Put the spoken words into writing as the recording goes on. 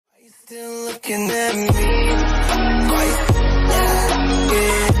Still looking at me.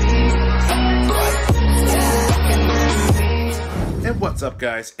 And what's up,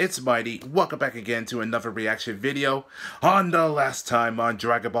 guys? It's Mighty. Welcome back again to another reaction video. On the last time on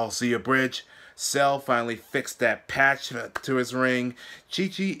Dragon Ball Z Abridged, Cell finally fixed that patch to his ring.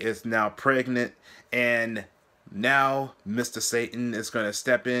 Chi-Chi is now pregnant, and now Mr. Satan is going to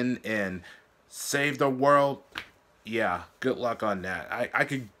step in and save the world. Yeah, good luck on that. I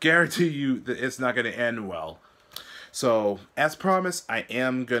can guarantee you that it's not going to end well. So, as promised, I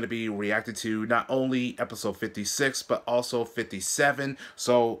am going to be reacting to not only episode 56, but also 57.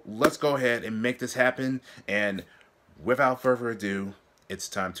 So, let's go ahead and make this happen. And without further ado, it's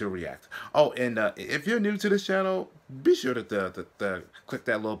time to react. Oh, and if you're new to this channel, be sure to click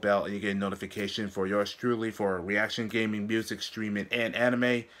that little bell and you get a notification for yours truly for reaction, gaming, music, streaming, and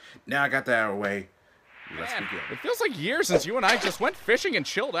anime. Now I got that out of the way. Let's begin. It feels like years since you and I just went fishing and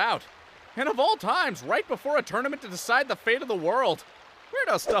chilled out. And of all times, right before a tournament to decide the fate of the world. Weird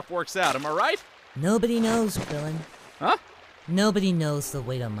how stuff works out, am I right? Nobody knows, Krillin. Huh? Nobody knows the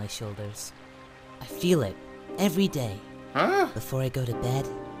weight on my shoulders. I feel it every day. Huh? Before I go to bed,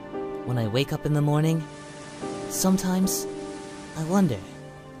 when I wake up in the morning, sometimes I wonder,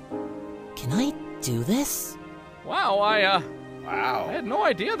 can I do this? Wow, I Wow. had no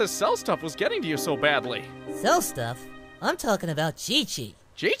idea this Cell stuff was getting to you so badly. Cell stuff? I'm talking about Chi-Chi.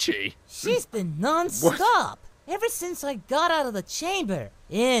 Chi-Chi? She's been non-stop ever since I got out of the chamber.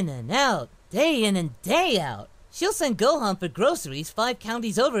 In and out, day in and day out. She'll send Gohan for groceries 5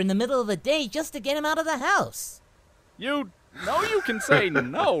 counties over in the middle of the day just to get him out of the house. You know you can say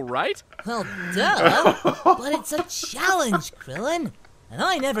no, right? Well, duh. But it's a challenge, Krillin. And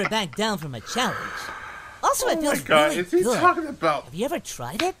I never back down from a challenge. Also, it Oh my feels God, really is he good. talking about? Have you ever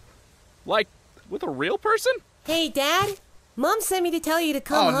tried it? Like, with a real person? Hey, Dad. Mom sent me to tell you to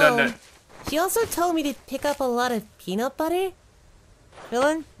come home. No. She also told me to pick up a lot of peanut butter.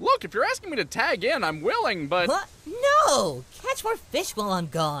 Krillin? Look, if you're asking me to tag in, I'm willing, but... What? No! Catch more fish while I'm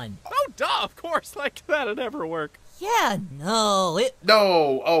gone. Oh, duh, of course, like that'd ever work. Yeah, no,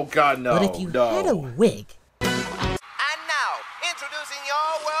 No. Oh God, no. But if you no. had a wig... And now, introducing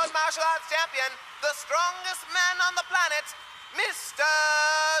your World Martial Arts Champion, the strongest man on the planet, Mr.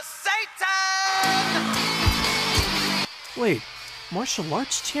 Satan! Wait, martial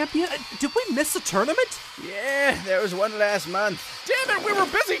arts champion? Did we miss a tournament? Yeah, there was one last month. Damn it, we were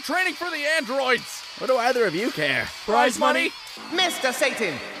busy training for the androids. What do either of you care? Prize money? Mr.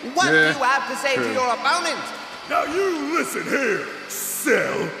 Satan, what do you have to say to your opponent? Now you listen here,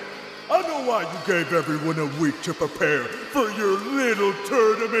 Cell. I know why you gave everyone a week to prepare for your little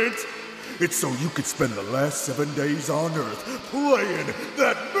tournament. It's so you could spend the last 7 days on Earth praying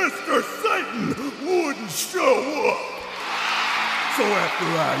that Mr. Satan wouldn't show up. So after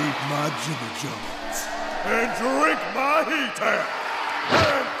I eat my jibber jumbers and drink my heat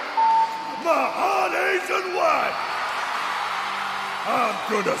and my hot Asian wife, I'm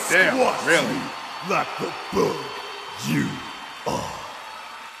gonna squash you like the bug you are.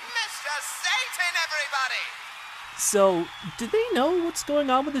 Mr. Satan, everybody! So, do they know what's going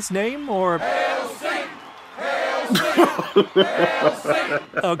on with his name, or... Hail Satan! Hail Satan! Hail Satan!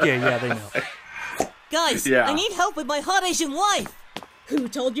 Okay, yeah, they know. Guys, Yeah. I need help with my hot Asian wife! Who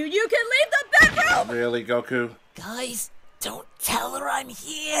told you you can leave the bedroom? Really, Goku? Guys, don't tell her I'm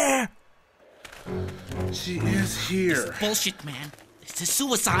here! She is here. Bullshit, man. It's a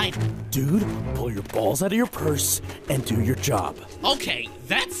suicide. Dude, pull your balls out of your purse and do your job. Okay,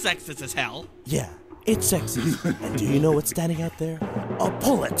 that's sexist as hell. Yeah, it's sexy. And do you know what's standing out there? A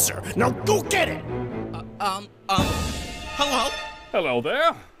Pulitzer. Now go get it! Hello? Hello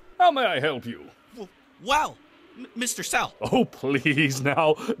there. How may I help you? Wow, Mr. Cell. Oh, please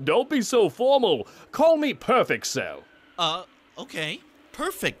now. Don't be so formal. Call me Perfect Cell. Okay.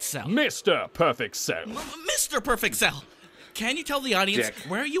 Perfect Cell. Mr. Perfect Cell. Mr. Perfect Cell. Can you tell the audience Dick.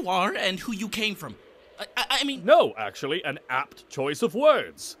 where you are and who you came from? I mean... No, actually, an apt choice of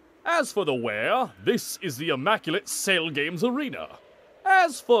words. As for the where, this is the immaculate Cell Games Arena.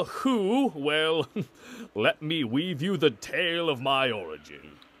 As for who, well, let me weave you the tale of my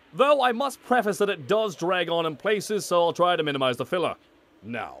origin. Though I must preface that it does drag on in places, so I'll try to minimize the filler.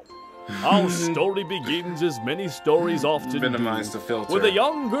 Now, our story begins as many stories often Minimize do, the filter. with a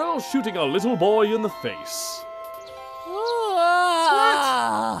young girl shooting a little boy in the face.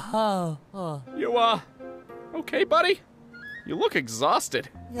 You, okay, buddy? You look exhausted.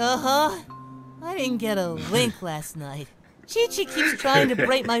 Uh-huh. I didn't get a wink last night. Chi-Chi keeps trying to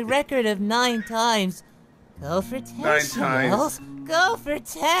break my record of 9 times. Go for 10, 9 she times. yells. Go for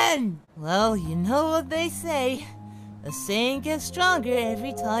 10! Well, you know what they say. The saying gets stronger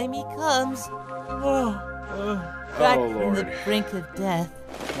every time he comes. Back from the brink of death.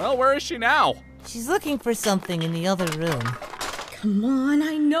 Well, where is she now? She's looking for something in the other room. Come on,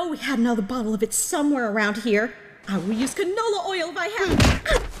 I know we had another bottle of it somewhere around here. I will use canola oil if I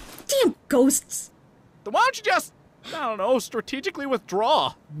had. Damn ghosts. Then why don't you just, I don't know, strategically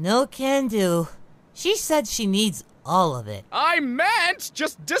withdraw? No can do. She said she needs all of it. I meant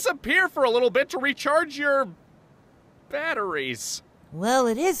just disappear for a little bit to recharge your batteries. Well,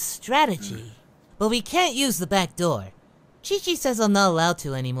 it is strategy. But we can't use the back door. Chi-Chi says I'm not allowed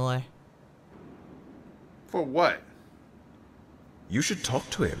to anymore. For what? You should talk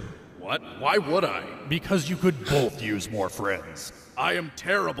to him. What? Why would I? Because you could both use more friends. I am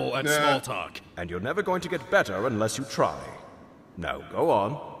terrible at small talk. And you're never going to get better unless you try. Now, go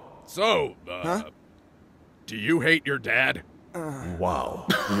on. So, do you hate your dad? Wow,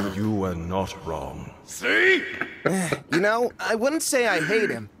 you were not wrong. See? You know, I wouldn't say I hate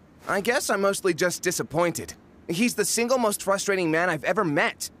him. I guess I'm mostly just disappointed. He's the single most frustrating man I've ever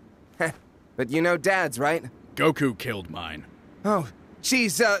met. But you know dads, right? Goku killed mine. Oh,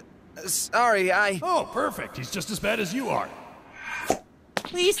 geez, sorry, Oh, perfect. He's just as bad as you are.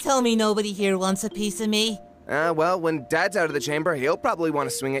 Please tell me nobody here wants a piece of me. Well, when Dad's out of the chamber, he'll probably want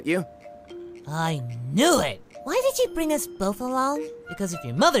to swing at you. I knew it! Why did you bring us both along? Because if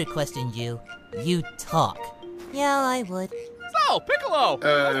your mother questioned you, you'd talk. Yeah, I would. So, Piccolo,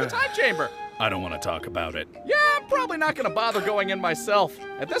 how's the time chamber? I don't want to talk about it. Yeah, I'm probably not gonna bother going in myself.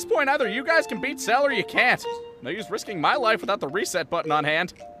 At this point, either you guys can beat Cell or you can't. No use risking my life without the reset button on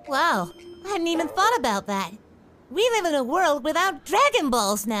hand. Wow, I hadn't even thought about that. We live in a world without Dragon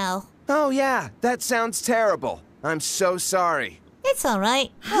Balls now. Oh yeah, that sounds terrible. I'm so sorry. It's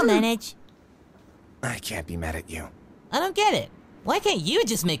alright, I'll manage. I can't be mad at you. I don't get it. Why can't you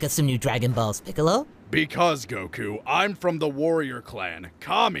just make us some new Dragon Balls, Piccolo? Because, Goku, I'm from the Warrior Clan.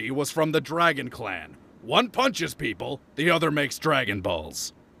 Kami was from the Dragon Clan. One punches people, the other makes Dragon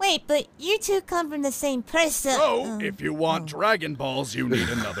Balls. Wait, but you two come from the same person. So, if you want Dragon Balls, you need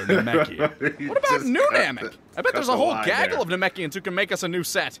another Namekian. What about new Namek? I bet there's a whole gaggle of Namekians who can make us a new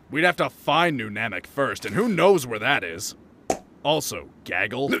set. We'd have to find new Namek first, and who knows where that is. Also,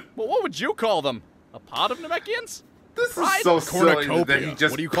 gaggle? Well, what would you call them? A pod of Namekians? This is so silly that he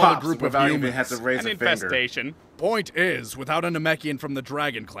just what do you call a pops group of without humans? even have to raise An a infestation. finger. Point is, without a Namekian from the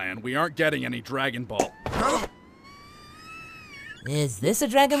Dragon Clan, we aren't getting any Dragon Ball. Is this a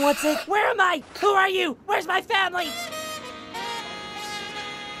Dragon What's It? Where am I? Who are you? Where's my family?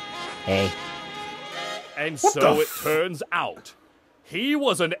 Hey. And so it turns out, he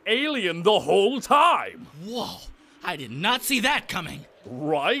was an alien the whole time. Whoa, I did not see that coming.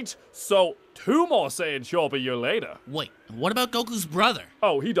 Right? So, 2 more Saiyan show up a year later. Wait, what about Goku's brother?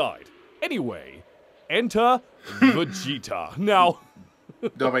 Oh, he died. Anyway, enter Vegeta. Now,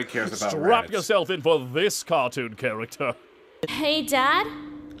 Nobody cares about strap rabbits. yourself in for this cartoon character. Hey, Dad,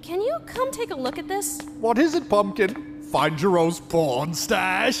 can you come take a look at this? What is it, Pumpkin? Find Jiro's porn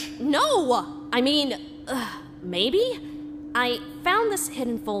stash? No! I mean, maybe? I found this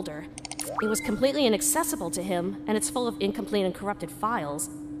hidden folder. It was completely inaccessible to him, and it's full of incomplete and corrupted files.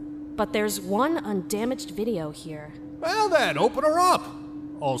 But there's one undamaged video here. Well then, open her up.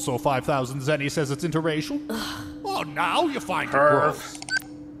 Also, 5,000 Zenny says it's interracial. Oh, now you find it gross.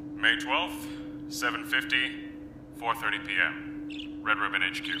 May 12th, 7:50, 4:30 p.m. Red Ribbon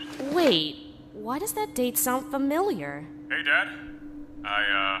HQ. Wait, why does that date sound familiar? Hey, Dad.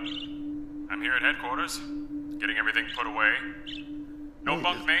 I'm here at headquarters, getting everything put away. No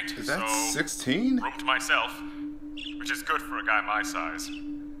bunk mate, Is that so 16? room to myself, which is good for a guy my size.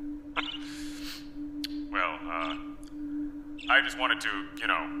 Well, I just wanted to,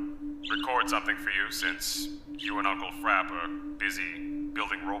 record something for you since you and Uncle Frapp are busy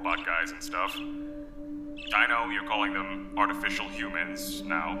building robot guys and stuff. I know you're calling them artificial humans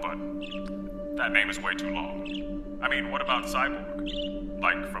now, but that name is way too long. I mean, what about Cyborg?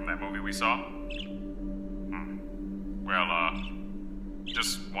 Like from that movie we saw? Well,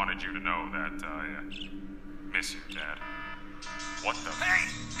 just wanted you to know that I miss you, Dad. What the? Hey,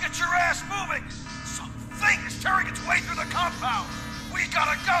 get your ass moving! Something is tearing its way through the compound! We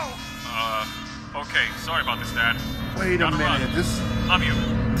gotta go! Okay, sorry about this, Dad. Wait a Gotta minute, run. this... Love you.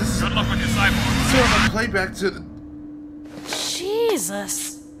 Good luck with your cyborg. So the playback to the...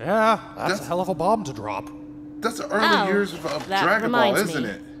 Jesus. Yeah, that's a hell of a bomb to drop. That's the early years of that Dragon Ball, reminds isn't me.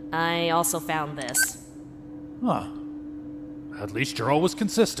 it? I also found this. Huh. At least Jiro was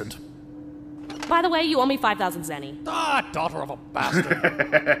consistent. By the way, you owe me 5,000 Zenny. Ah, daughter of a bastard.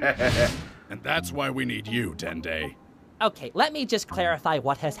 And that's why we need you, Dende. Okay, let me just clarify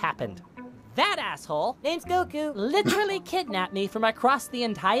what has happened. That asshole, name's Goku, literally kidnapped me from across the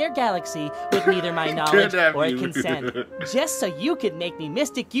entire galaxy with neither my knowledge or consent, just so you could make me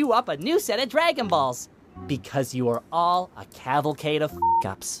mystic you up a new set of Dragon Balls. Because you are all a cavalcade of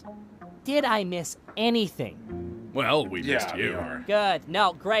f***ups. Did I miss anything? Well, we missed you. Good.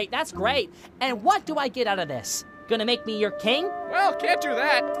 No, great. That's great. And what do I get out of this? Gonna make me your king? Well, can't do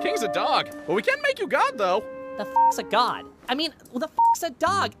that. King's a dog. But we can make you god, though. The f***'s a god? I mean, the f***'s a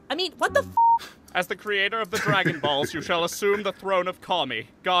dog? I mean, what the f***? As the creator of the Dragon Balls, you shall assume the throne of Kami,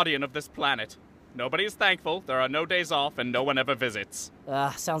 guardian of this planet. Nobody is thankful, there are no days off, and no one ever visits.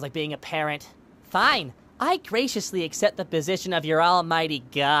 Sounds like being a parent. Fine. I graciously accept the position of your almighty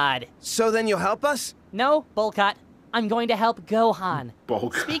god. So then you'll help us? No, Bullcut. I'm going to help Gohan.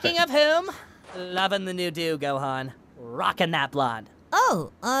 Bullcut. Speaking of whom, loving the new do, Gohan. Rockin' that blonde.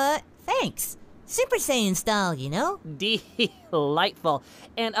 Oh, thanks. Super Saiyan style, you know? Delightful.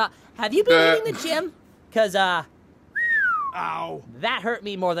 And, have you been hitting the gym? 'Cause, Ow. That hurt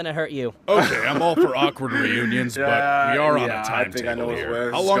me more than it hurt you. Okay, I'm all for awkward reunions, but we are on a timetable where here.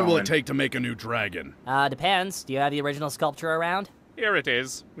 it's How long will going. it take to make a new dragon? Depends. Do you have the original sculpture around? Here it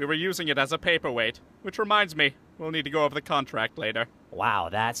is. We were using it as a paperweight. Which reminds me, we'll need to go over the contract later. Wow,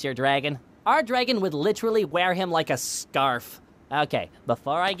 that's your dragon? Our dragon would literally wear him like a scarf. Okay,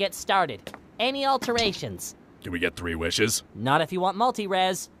 before I get started, any alterations? Can we get 3 wishes? Not if you want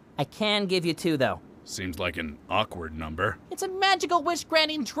multi-res. I can give you 2, though. Seems like an awkward number. It's a magical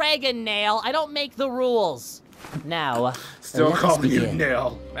wish-granting dragon, Nail. I don't make the rules. Now, Still calling you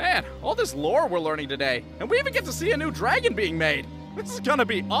Nail. Man, all this lore we're learning today. And we even get to see a new dragon being made. This is gonna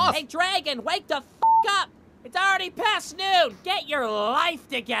be awesome. Hey, dragon, wake the f*** up! It's already past noon! Get your life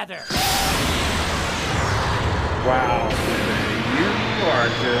together! Wow, you are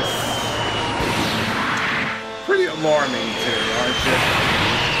just pretty alarming too, aren't you?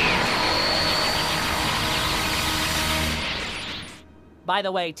 By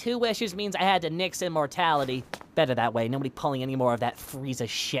the way, 2 wishes means I had to nix immortality. Better that way, nobody pulling any more of that Frieza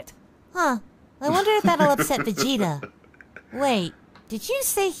shit. Huh. I wonder if that'll upset Vegeta. Wait, did you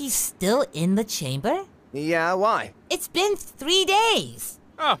say he's still in the chamber? Yeah, why? It's been 3 days!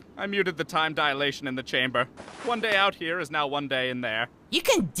 Oh, I muted the time dilation in the chamber. 1 day out here is now 1 day in there. You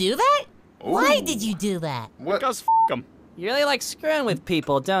can do that? Ooh. Why did you do that? Because f*** 'em. You really like screwing with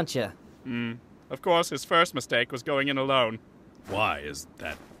people, don't you? Of course, his first mistake was going in alone. Why? Is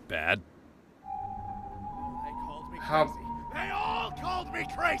that bad? They all called me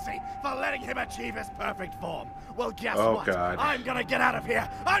crazy for letting him achieve his perfect form. Well, guess Oh, what? God. I'm gonna get out of here.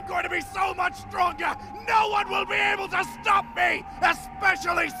 I'm going to be so much stronger. No one will be able to stop me,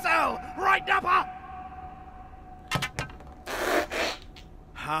 especially Cell. Right, Nappa?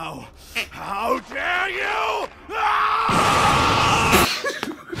 How dare you? Ah!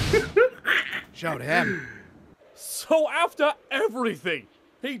 Shout him. So after everything,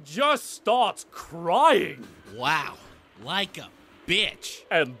 he just starts crying. Wow, like a bitch.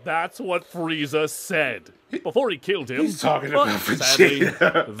 And that's what Frieza said before he killed him. He's talking But about sadly,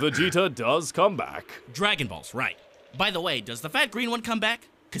 Vegeta. Vegeta does come back. Dragon Ball's right. By the way, does the fat green one come back?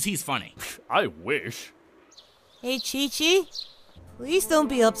 'Cause he's funny. I wish. Hey, Chi-Chi? Please don't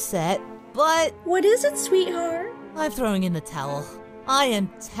be upset, but... What is it, sweetheart? I'm throwing in the towel. I am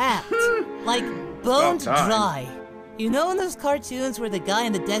tapped. Like, boned About time. dry. You know in those cartoons where the guy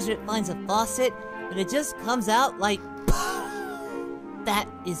in the desert finds a faucet, but it just comes out like... That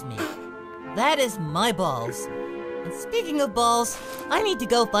is me. That is my balls. And speaking of balls, I need to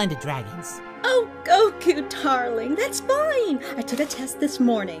go find the dragons. Oh, Goku, darling, that's fine. I took a test this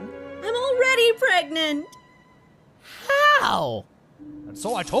morning. I'm already pregnant. How? And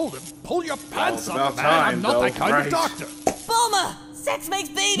so I told him, pull your pants Well, up, it's man. about I'm time, not though, that kind right? of doctor. Bulma! Sex makes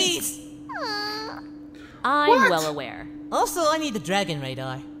babies! I'm well aware. Also, I need the dragon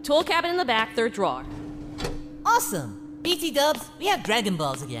radar. Tool cabinet in the back, 3rd drawer. Awesome! BT dubs, we have Dragon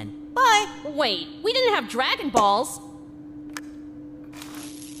Balls again. Bye! Wait, we didn't have Dragon Balls.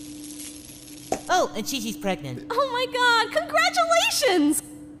 Oh, and Chi-Chi's pregnant. Oh my god, congratulations!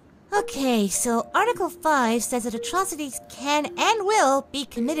 Okay, so Article 5 says that atrocities can and will be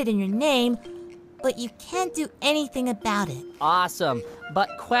committed in your name, but you can't do anything about it. Awesome.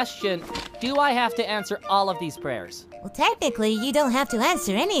 But question, do I have to answer all of these prayers? Well, technically, you don't have to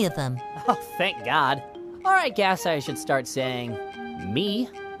answer any of them. Oh, thank God. Or I guess I should start saying, me?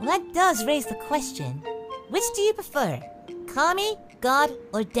 Well, that does raise the question. Which do you prefer? Kami, God,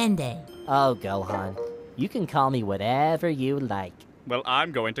 or Dende? Oh, Gohan. You can call me whatever you like. Well,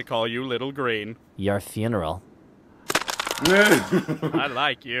 I'm going to call you Little Green. Your funeral. I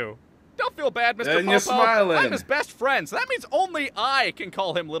like you. Don't feel bad, Mr. And Popo. you're smiling. I'm his best friend, so that means only I can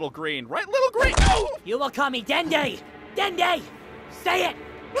call him Little Green. Right, Little Green? Oh! You will call me Dende! Dende! Say it!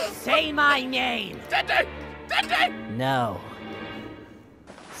 Say my name! Dende! Dende! No.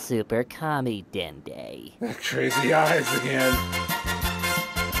 Super Kami Dende. Crazy eyes again.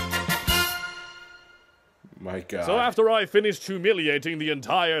 My God. So after I finished humiliating the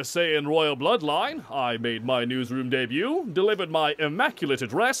entire Saiyan royal bloodline, I made my newsroom debut, delivered my immaculate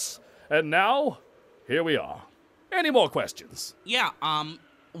address, and now, here we are. Any more questions? Yeah,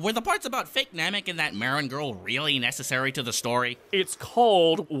 were the parts about fake Namek and that Marin girl really necessary to the story? It's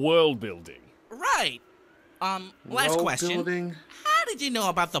called world building. Right. Last World question. building? How did you know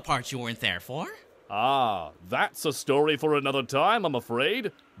about the parts you weren't there for? Ah, that's a story for another time, I'm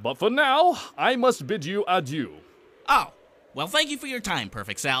afraid. But for now, I must bid you adieu. Oh, well, thank you for your time,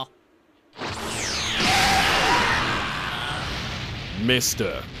 Perfect Cell.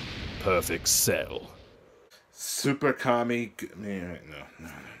 Mr. Perfect Cell. Super Kami. No.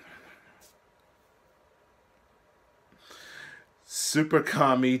 Super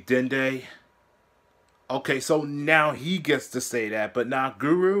Kami Dende. Okay, so now he gets to say that, but not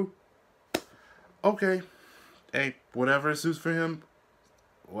Guru? Okay. Hey, whatever suits for him,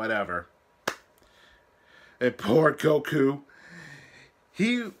 whatever. And poor Goku.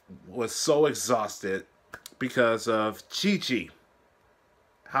 He was so exhausted because of Chi-Chi.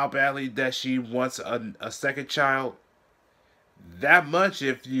 How badly that she wants a second child. That much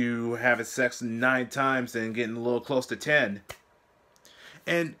if you having sex 9 times and getting a little close to 10.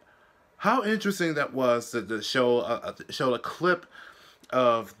 And how interesting that was to show a clip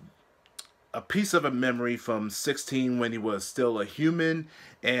of a piece of a memory from 16 when he was still a human.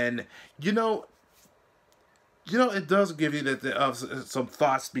 And you know it does give you some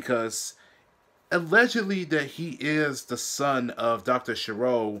thoughts, because allegedly that he is the son of Dr.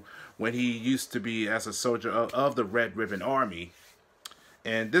 Shiro when he used to be as a soldier of the Red Ribbon Army.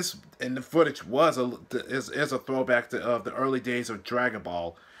 And the footage is a throwback of the early days of Dragon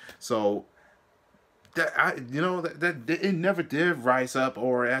Ball. So that it never did rise up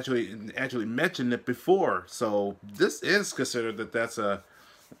or actually mention it before. So this is considered that's a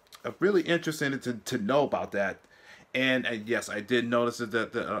really interesting to know about that. And yes, I did notice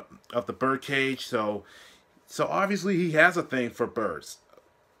that of the bird cage. So obviously he has a thing for birds.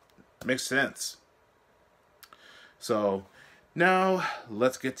 Makes sense. So now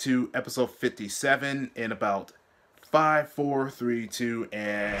let's get to episode 57 in about 5, 4, 3, 2,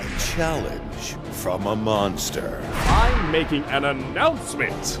 and... Challenge from a monster. I'm making an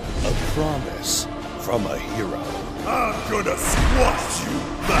announcement. A promise from a hero. I'm gonna squash you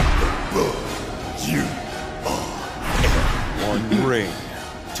like a bug. You One ring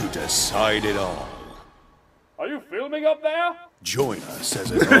to decide it all. Are you filming up there? Join us as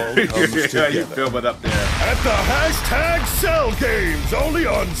it all comes together. You film it up there. at the hashtag Cell Games, only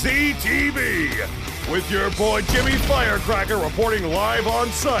on ZTV. With your boy Jimmy Firecracker reporting live on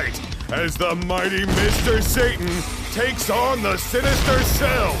site as the mighty Mr. Satan takes on the sinister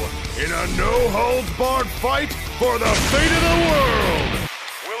Cell in a no-holds-barred fight for the fate of the world.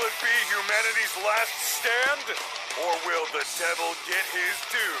 Will it be humanity's last stand, or will the devil get his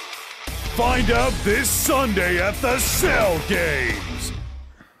due? Find out this Sunday at the Cell Games.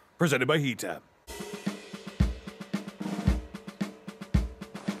 Presented by Heatab.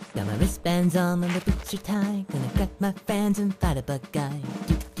 Got my wristbands on and the boots are tied. Gonna grab my fans and fight a bug guy.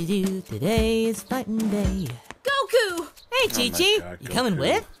 Do-do-do, today is fighting day. Goku! Hey, Chi-Chi, you coming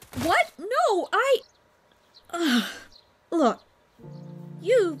with? What? No, Look,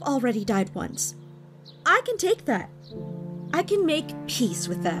 you've already died once. I can take that. I can make peace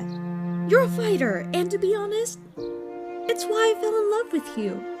with that. You're a fighter, and to be honest, it's why I fell in love with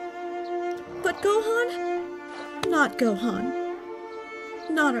you. But Gohan? Not Gohan.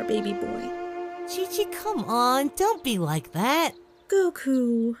 Not our baby boy. Chi-Chi, come on, don't be like that.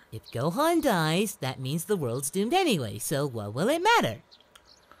 Goku. If Gohan dies, that means the world's doomed anyway, so what will it matter?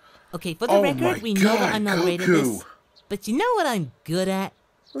 Okay, for the record, we know that I'm not great at this, but you know what I'm good at?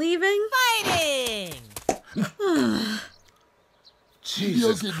 Leaving? Fighting!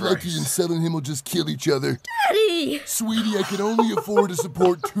 You'll get lucky and Cell and him will just kill each other. Daddy! Sweetie, I can only afford to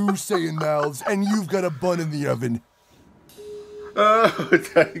support 2 Saiyan mouths, and you've got a bun in the oven. Oh,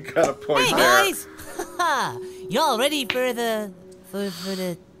 you got a point hey, there. Hey guys! Y'all ready for the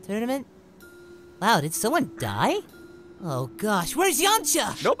tournament? Wow, did someone die? Oh gosh, where's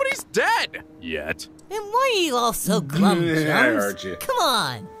Yamcha? Nobody's dead! Yet. And why are you all so glum, Yeah, I chums? heard you. Come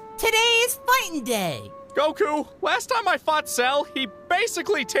on! Today is fighting day! Goku, last time I fought Cell, he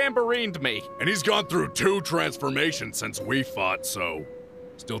basically tambourined me. And he's gone through 2 transformations since we fought, so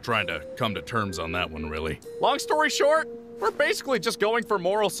Still trying to come to terms on that one, really. Long story short, we're basically just going for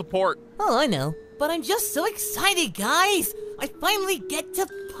moral support. Oh, I know. But I'm just so excited, guys! I finally get to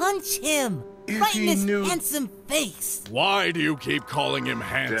punch him! Right in his handsome face! Why do you keep calling him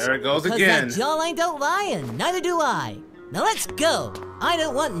handsome? There it goes Because again. that jawline don't lie, and neither do I. Now let's go! I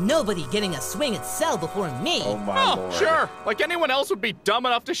don't want nobody getting a swing at Cell before me. Oh my lord. Sure. Like anyone else would be dumb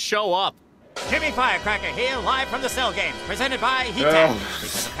enough to show up. Jimmy Firecracker here, live from the Cell Games, presented by Heat-Tap,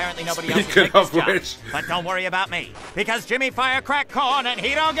 because apparently nobody else will take this job. But don't worry about me, because Jimmy Firecrack corn and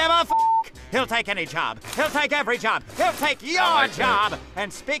he don't give a f***. He'll take any job. He'll take every job. He'll take your job.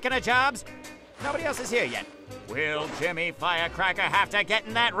 And speaking of jobs, nobody else is here yet. Will Jimmy Firecracker have to get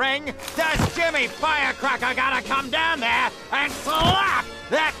in that ring? Does Jimmy Firecracker gotta come down there and slap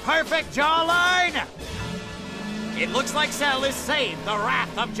that perfect jawline? It looks like Cell is saved the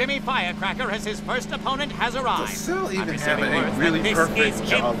wrath of Jimmy Firecracker as his first opponent has arrived. Does Cell even After have saying a words really that perfect this is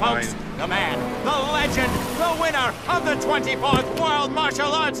him, folks, jawline? the man, the legend, the winner of the 24th World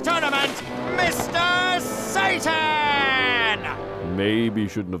Martial Arts Tournament, Mr. Satan! Maybe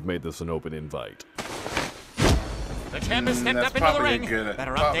shouldn't have made this an open invite. The champ has stepped up into the ring.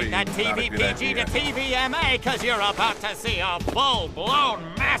 Better update that TVPG to TVMA, cause you're about to see a full-blown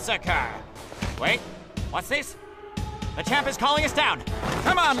massacre. Wait, what's this? The champ is calling us down.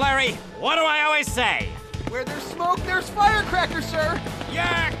 Come on, Larry. What do I always say? Where there's smoke, there's firecracker, sir.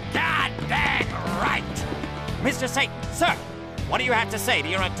 You're goddamn right. Mr. Satan, sir, what do you have to say to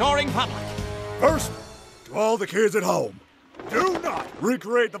your adoring public? First, to all the kids at home, do not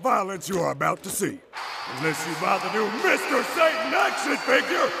recreate the violence you are about to see. Unless you buy the new Mr. Satan action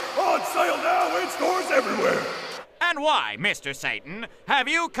figure, on sale now in stores everywhere. And why, Mr. Satan, have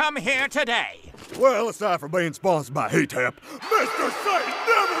you come here today? Well, aside from being sponsored by Heat-Tap, Mr. Satan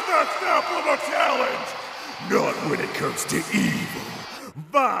never backs down from a challenge! Not when it comes to evil,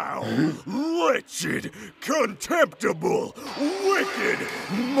 vile, wretched, contemptible, wicked,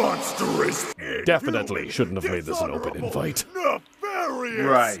 monstrous, Definitely shouldn't have made this an open invite. nefarious!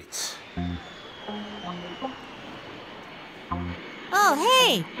 Right. Oh,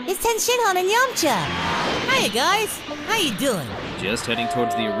 hey! It's Tenshinhan and Yamcha! Hiya, guys! How you doing? Just heading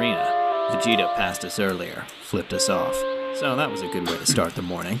towards the arena. Vegeta passed us earlier, flipped us off. So that was a good way to start the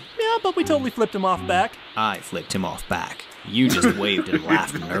morning. Yeah, but we totally flipped him off back. I flipped him off back. You just waved and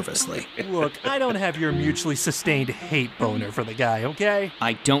laughed nervously. Look, I don't have your mutually sustained hate boner for the guy, okay?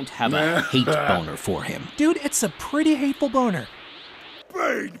 I don't have a hate boner for him. Dude, it's a pretty hateful boner.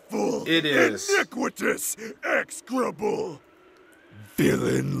 Painful! It is. Iniquitous! Execrable!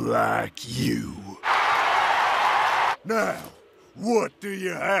 Villain like you. Now, what do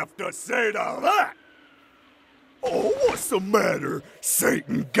you have to say to that? Oh, what's the matter?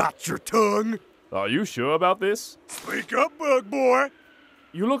 Satan got your tongue? Are you sure about this? Speak up, bug boy.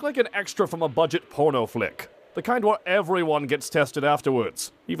 You look like an extra from a budget porno flick. The kind where everyone gets tested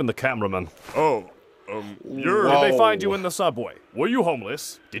afterwards, even the cameraman. You're... Did they find you in the subway? Were you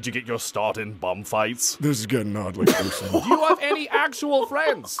homeless? Did you get your start in bum fights? This is getting oddly personal. Do you have any actual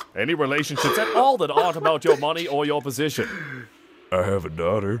friends? Any relationships at all that aren't about your money or your position? I have a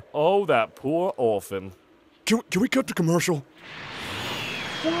daughter. Oh, that poor orphan. Can we cut to commercial?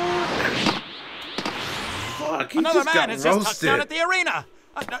 Fuck, he Another just man got has just touched down roasted. at the arena.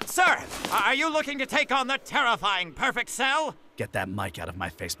 Sir, are you looking to take on the terrifying Perfect Cell? Get that mic out of my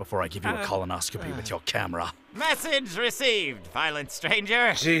face before I give you a colonoscopy with your camera. Message received, violent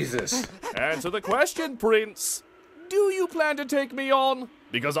stranger. Jesus. Answer the question, Prince. Do you plan to take me on?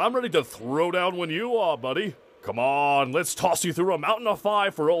 Because I'm ready to throw down when you are, buddy. Come on, let's toss you through a mountain of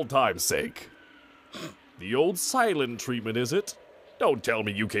fire for old time's sake. The old silent treatment, is it? Don't tell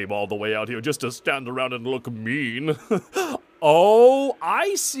me you came all the way out here just to stand around and look mean. Oh,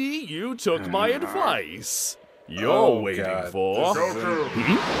 I see you took my advice. You're waiting for...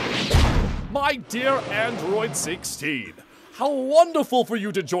 My dear Android 16, how wonderful for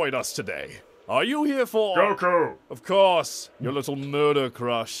you to join us today. Are you here for... Goku! Of course, your little murder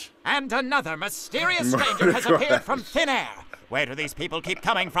crush. And another mysterious stranger has appeared from thin air. Where do these people keep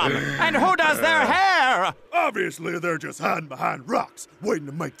coming from? And who does their hair? Obviously, they're just hiding behind rocks, waiting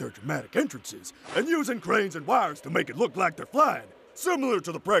to make their dramatic entrances, and using cranes and wires to make it look like they're flying. Similar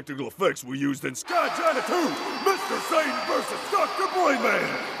to the practical effects we used in Sky China 2, Mr. Satan vs. Dr. Boyman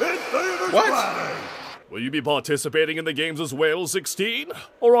in theaters Friday. Will you be participating in the games as well, 16?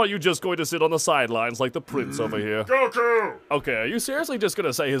 Or are you just going to sit on the sidelines like the prince over here? Goku! Okay, are you seriously just going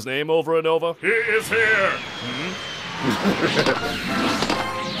to say his name over and over? He is here!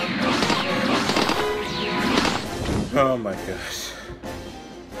 Oh my gosh.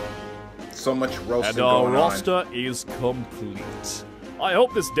 So much roasting And our going roster is complete. I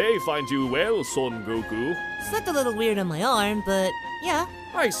hope this day finds you well, Son Goku. Slept a little weird on my arm, but yeah.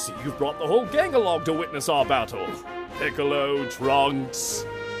 I see you've brought the whole gang along to witness our battle. Piccolo, Trunks...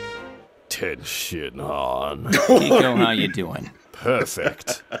 Tension on. Kiko, how you doing?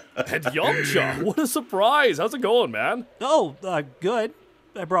 Perfect. And Yamcha, what a surprise. How's it going, man? Oh, good.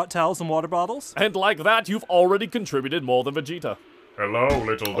 I brought towels and water bottles. And like that, you've already contributed more than Vegeta. Hello,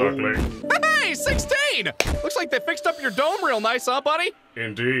 little duckling. Hey, 16! Looks like they fixed up your dome real nice, huh, buddy?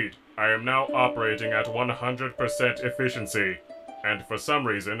 Indeed. I am now operating at 100% efficiency. And for some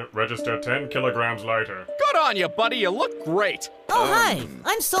reason, register 10 kilograms lighter. Good on you, buddy. You look great. Oh, hi.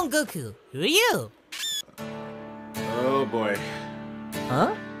 I'm Son Goku. Who are you? Oh, boy.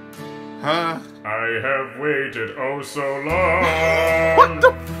 Huh? Huh? I have waited oh so long. What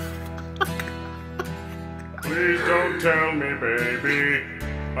the Please don't tell me, baby,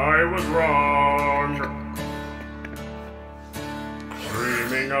 I was wrong.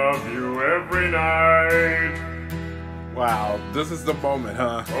 Dreaming of you every night. Wow, this is the moment,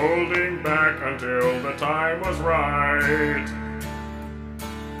 huh? Holding back until the time was right.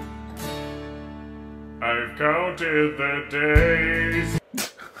 I've counted the days.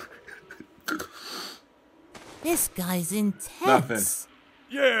 This guy's intense. Nothing.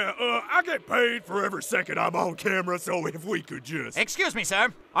 Yeah, I get paid for every second I'm on camera, so if we could just... Excuse me, sir.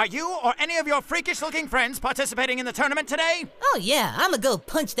 Are you or any of your freakish-looking friends participating in the tournament today? Oh yeah, I'ma go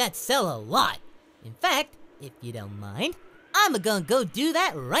punch that cell a lot. In fact, if you don't mind, I'ma gonna go do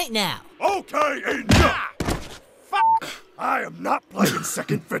that right now. Okay, enough! I am not playing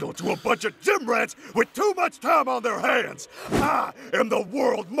second fiddle to a bunch of gym rats with too much time on their hands. I am the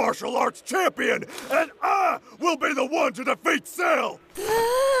world martial arts champion, and I will be the one to defeat Cell.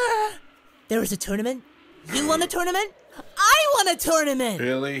 There was a tournament? You won a tournament? I won a tournament!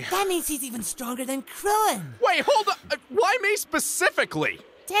 Really? That means he's even stronger than Krillin. Wait, hold on. Why me specifically?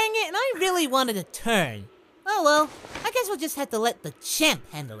 Dang it, and I really wanted a turn. Oh well, I guess we'll just have to let the champ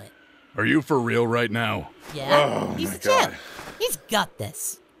handle it. Are you for real right now? Yeah, Oh, he's my the champ. He's got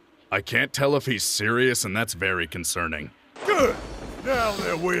this. I can't tell if he's serious, and that's very concerning. Good. Now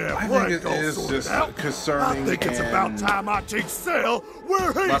that we have I think it Franco is sorted just out, concerning I think it's about and time I teach Cell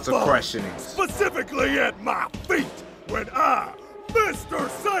where he lots of falls. questioning. Specifically at my feet, when I, Mr.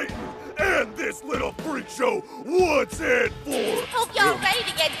 Satan, and this little freak show once and for... Hope y'all ready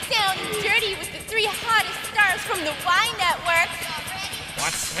to get down and dirty with the 3 hottest stars from the Y Network.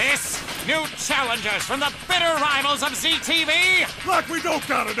 What's this? New challengers from the bitter rivals of ZTV? Like we don't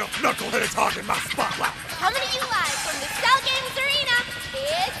got enough knuckleheads hogging my spotlight. Coming to you live from the Cell Games Arena,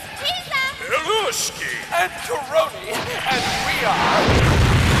 it's Pizza! Ilushki and Coroni, and we are...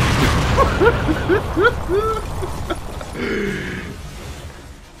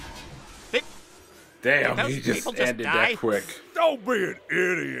 Damn, Did he those just people just ended die? that quick. Don't be an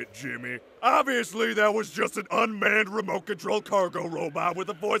idiot, Jimmy. Obviously, that was just an unmanned remote-controlled cargo robot with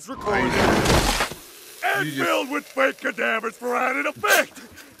a voice recorder. And filled with fake cadavers for added effect.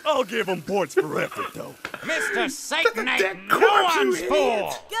 I'll give him points for effort, though. Mr. Satan ain't no one's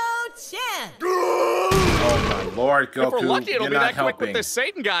fool! Go champ! Oh my lord, Goku, If we're lucky, it'll you're be not that quick helping. with this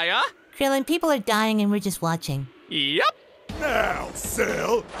Satan guy, huh? Krillin, people are dying and we're just watching. Yep. Now,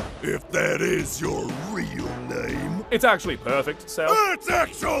 Cell, if that is your real name. It's actually perfect, Cell. It's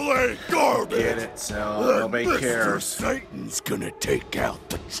actually garbage! Get it, Cell. Nobody Mr. cares. Satan's gonna take out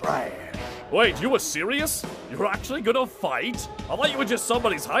the trash. Wait, you were serious? You're actually gonna fight? I thought you were just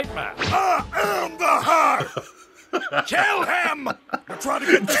somebody's hype man. I am the hype! Kill him! Now try to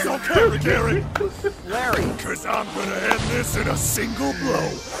get this on camera, Gary. Larry. Cause I'm gonna end this in a single blow.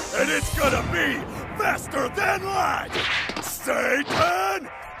 And it's gonna be faster than light! Satan!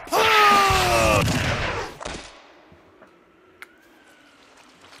 Punch!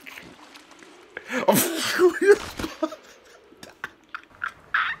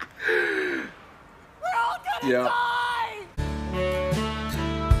 We're all gonna Yeah. die!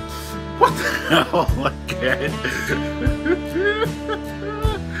 What the hell again?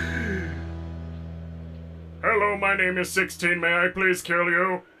 Hello, my name is 16. May I please kill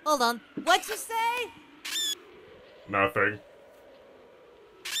you? Hold on, what'd you say? Nothing.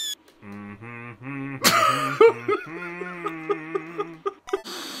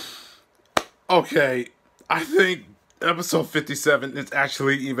 Okay, I think episode 57 is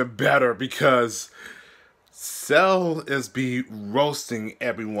actually even better because Cell is be roasting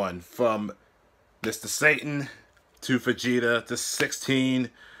everyone from Mr. Satan to Vegeta to 16.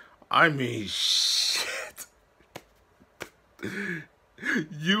 I mean, shit.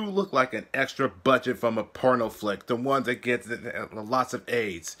 You look like an extra budget from a porno flick, the one that gets lots of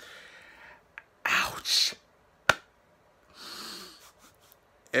AIDS. Ouch.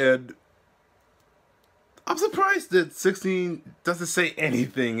 And I'm surprised that 16 doesn't say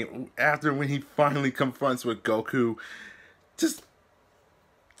anything after when he finally confronts with Goku. Just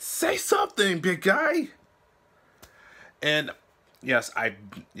say something, big guy. And yes, I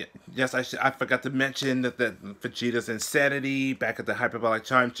forgot to mention that Vegeta's insanity back at the hyperbolic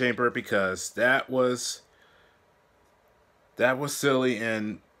time chamber, because that was silly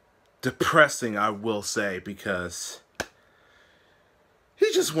and depressing, I will say, because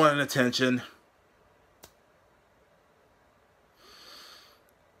he just wanted attention.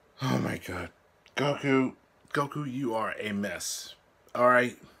 Oh my god. Goku, you are a mess.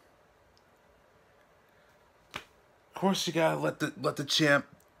 Alright? Of course you gotta let the champ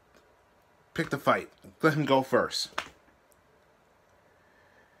pick the fight. Let him go first.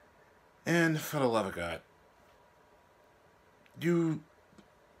 And for the love of God,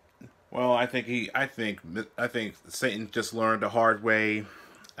 well, I think Satan just learned the hard way,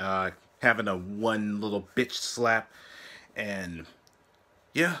 having a one little bitch slap, and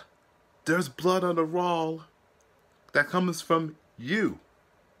yeah, there's blood on the wall that comes from you.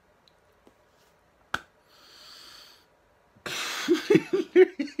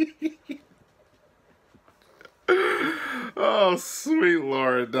 Oh, sweet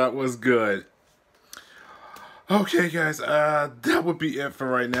Lord, that was good. Okay, guys, that would be it for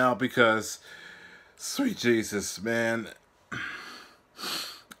right now, because, sweet Jesus, man,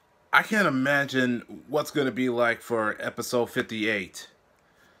 I can't imagine what's going to be like for episode 58.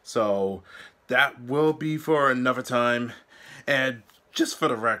 So, that will be for another time. And just for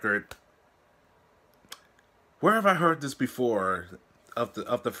the record, where have I heard this before of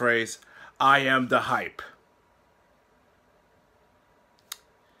the phrase, I am the hype?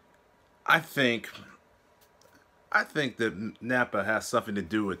 I think that Nappa has something to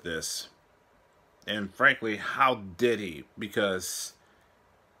do with this. And frankly, how did he? Because,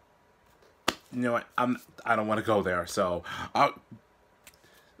 you know what, I don't want to go there. So,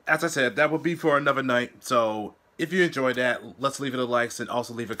 as I said, that will be for another night. So, if you enjoyed that, let's leave it a like and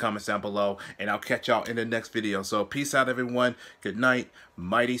also leave a comment down below. And I'll catch y'all in the next video. So, peace out, everyone. Good night.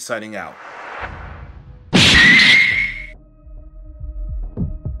 Mighty signing out.